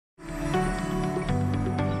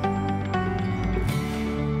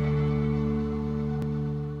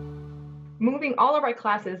Moving all of our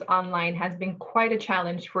classes online has been quite a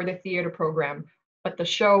challenge for the theater program, but the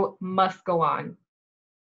show must go on.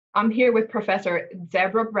 I'm here with Professor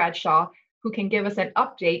Deborah Bradshaw, who can give us an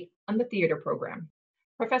update on the theater program.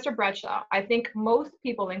 Professor Bradshaw, I think most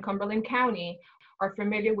people in Cumberland County are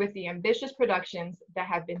familiar with the ambitious productions that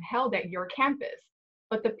have been held at your campus,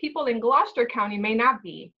 but the people in Gloucester County may not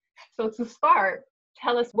be. So to start,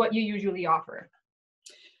 tell us what you usually offer.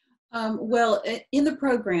 Well, in the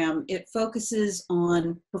program, it focuses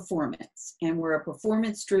on performance, and we're a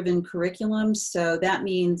performance-driven curriculum. So that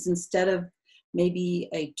means instead of maybe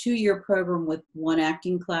a 2-year program with 1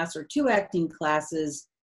 acting class or 2 acting classes,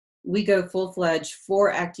 we go full-fledged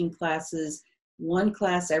 4 acting classes, 1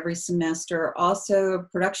 class every semester. Also,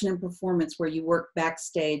 production and performance where you work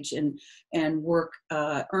backstage and work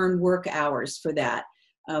earn work hours for that.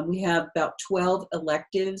 We have about 12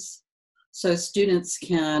 electives. So students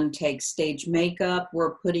can take stage makeup.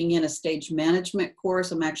 We're putting in a stage management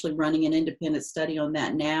course. I'm actually running an independent study on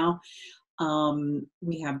that now.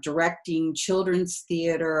 We have directing, children's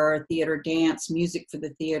theater, theater dance, music for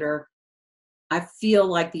the theater. I feel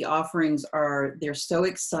like the offerings they're so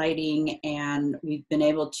exciting, and we've been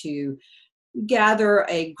able to gather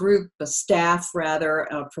a group, a staff rather,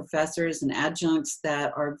 of professors and adjuncts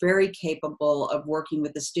that are very capable of working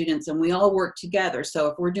with the students, and we all work together. So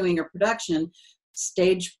if we're doing a production,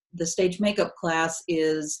 the stage makeup class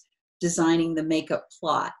is designing the makeup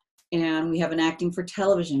plot. And we have an acting for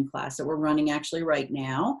television class that we're running actually right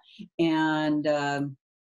now, and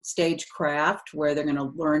stagecraft where they're going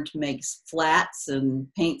to learn to make flats and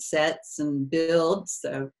paint sets and build.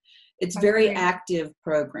 So it's a very active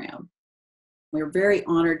program. We're very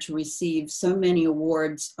honored to receive so many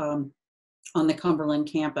awards on the Cumberland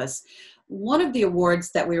campus. One of the awards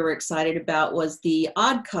that we were excited about was the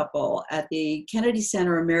Odd Couple at the Kennedy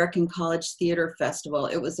Center American College Theater Festival.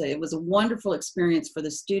 It was a wonderful experience for the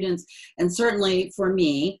students, and certainly for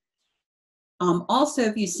me. Also,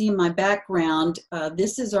 if you see my background,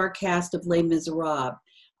 this is our cast of Les Miserables.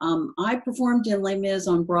 I performed in Les Mis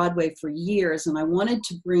on Broadway for years, and I wanted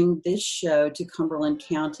to bring this show to Cumberland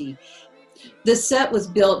County. The set was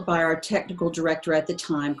built by our technical director at the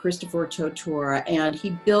time, Christopher Totora, and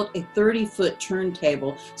he built a 30-foot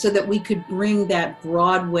turntable so that we could bring that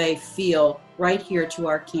Broadway feel right here to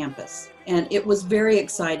our campus. And it was very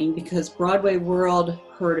exciting because Broadway World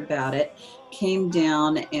heard about it, came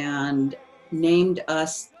down and named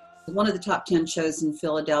us one of the top 10 shows in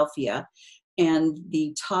Philadelphia and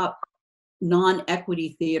the top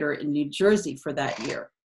non-equity theater in New Jersey for that year.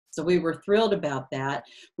 So we were thrilled about that.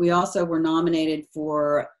 We also were nominated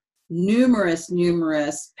for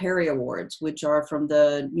numerous Perry Awards, which are from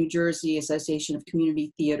the New Jersey Association of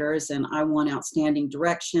Community Theaters, and I won Outstanding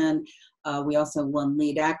Direction. We also won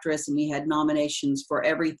Lead Actress, and we had nominations for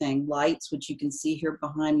everything. Lights, which you can see here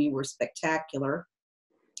behind me, were spectacular.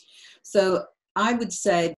 So I would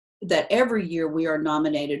say that every year we are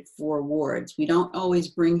nominated for awards. We don't always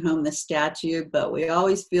bring home the statue, but we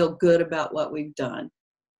always feel good about what we've done.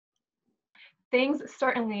 Things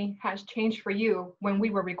certainly has changed for you when we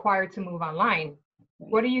were required to move online.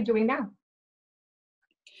 What are you doing now?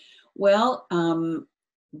 Well,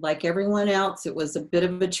 like everyone else, it was a bit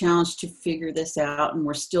of a challenge to figure this out, and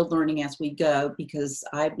we're still learning as we go because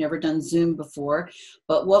I've never done Zoom before.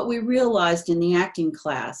 But what we realized in the acting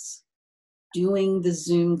class, doing the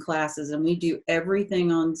Zoom classes, and we do everything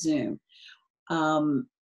on Zoom.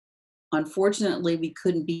 Unfortunately, we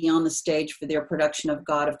couldn't be on the stage for their production of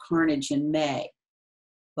God of Carnage in May.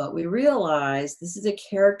 But we realized this is a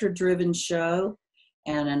character-driven show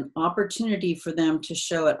and an opportunity for them to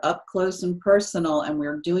show it up close and personal, and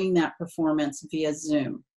we're doing that performance via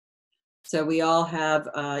Zoom. So we all have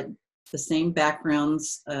the same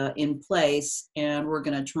backgrounds in place, and we're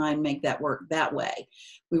going to try and make that work that way.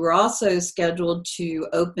 We were also scheduled to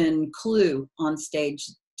open Clue on stage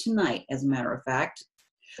tonight, as a matter of fact.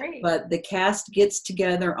 Great. But the cast gets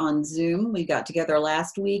together on Zoom. We got together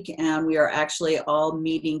last week, and we are actually all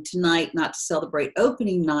meeting tonight, not to celebrate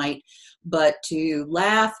opening night, but to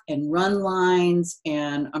laugh and run lines.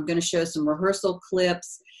 And I'm going to show some rehearsal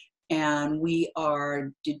clips. And we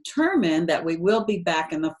are determined that we will be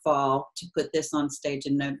back in the fall to put this on stage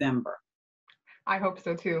in November. I hope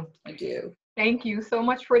so too. I do. Thank you so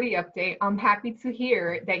much for the update. I'm happy to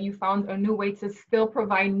hear that you found a new way to still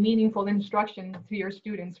provide meaningful instruction to your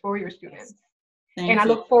students, for your students. Thank you. I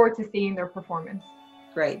look forward to seeing their performance.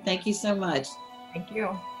 Great. Thank you so much. Thank you.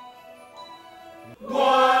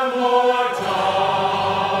 One more time,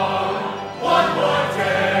 one more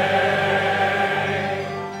day.